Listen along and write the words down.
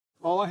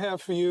All I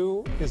have for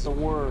you is a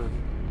word.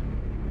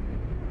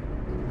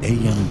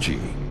 AMG.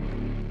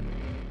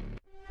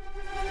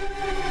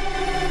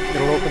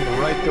 It'll open the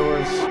right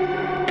doors.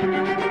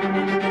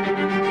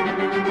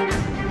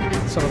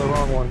 Some of the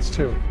wrong ones,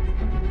 too.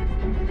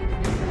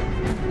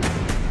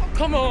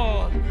 Come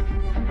on!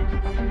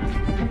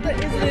 There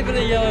isn't even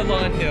a yellow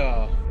line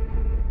here.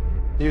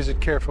 Use it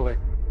carefully.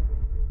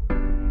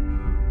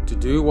 To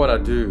do what I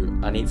do,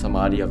 I need some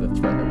idea of the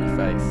threat that we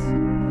face.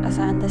 As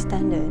I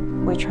understand it,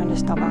 we're trying to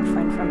stop our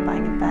friend from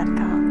buying a bad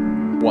car.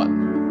 What?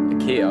 A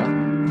Kia?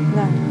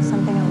 No,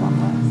 something a lot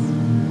worse.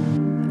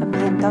 A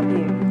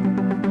BMW.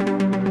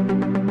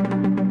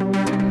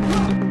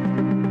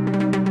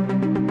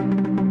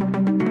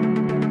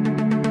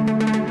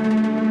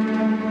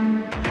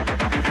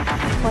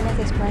 One of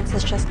these brands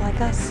is just like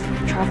us,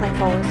 traveling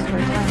forwards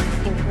through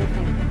time,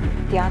 improving.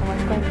 The other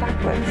one's going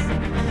backwards.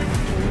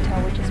 Can you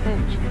tell which is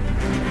which?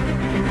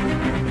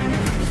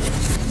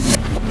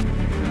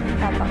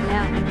 How about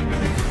now?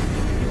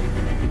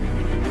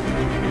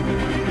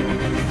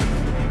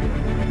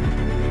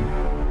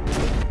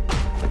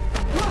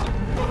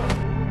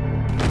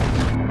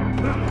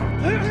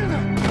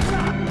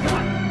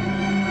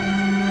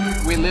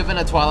 We live in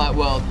a twilight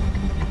world.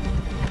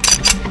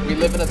 We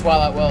live in a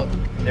twilight world.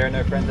 There are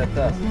no friends at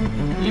dusk.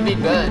 You've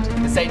been burned.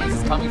 Mercedes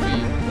is coming for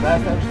you.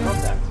 Last time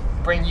contact.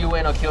 Bring you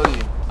in or kill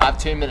you. I have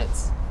 2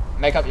 minutes.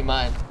 Make up your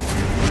mind.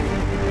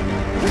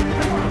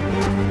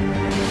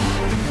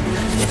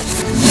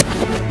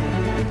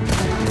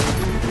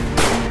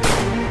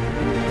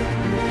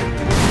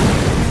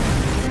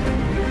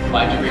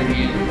 Why'd you bring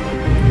me in?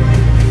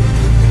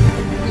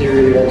 Do you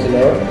really want to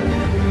know?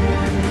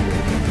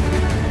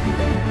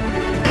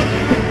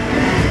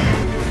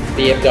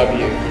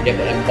 BMW, you get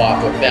the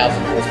M5 with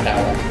 1,000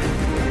 horsepower.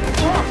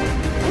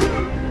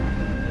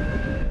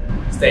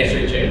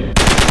 Station tune.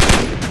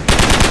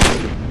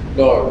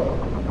 No.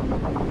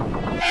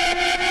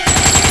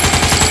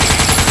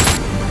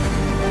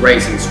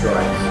 Racing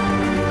stripes.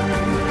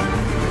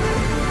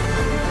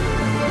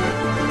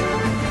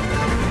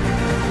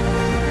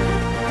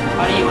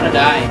 How do you want to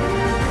die?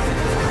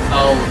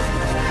 Oh.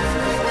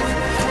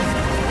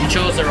 You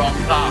chose the wrong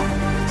car.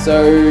 So,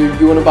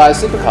 you want to buy a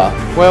supercar?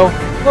 Well,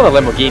 not a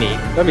Lamborghini.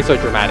 Don't be so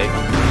dramatic.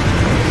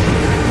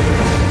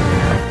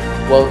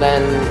 Well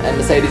then, a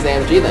Mercedes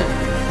AMG then.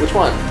 Which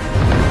one?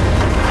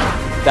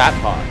 That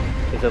part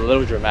is a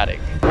little dramatic.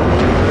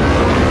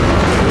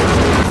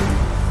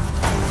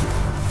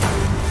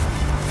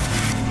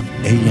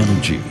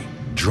 AMG.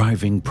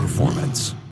 Driving performance.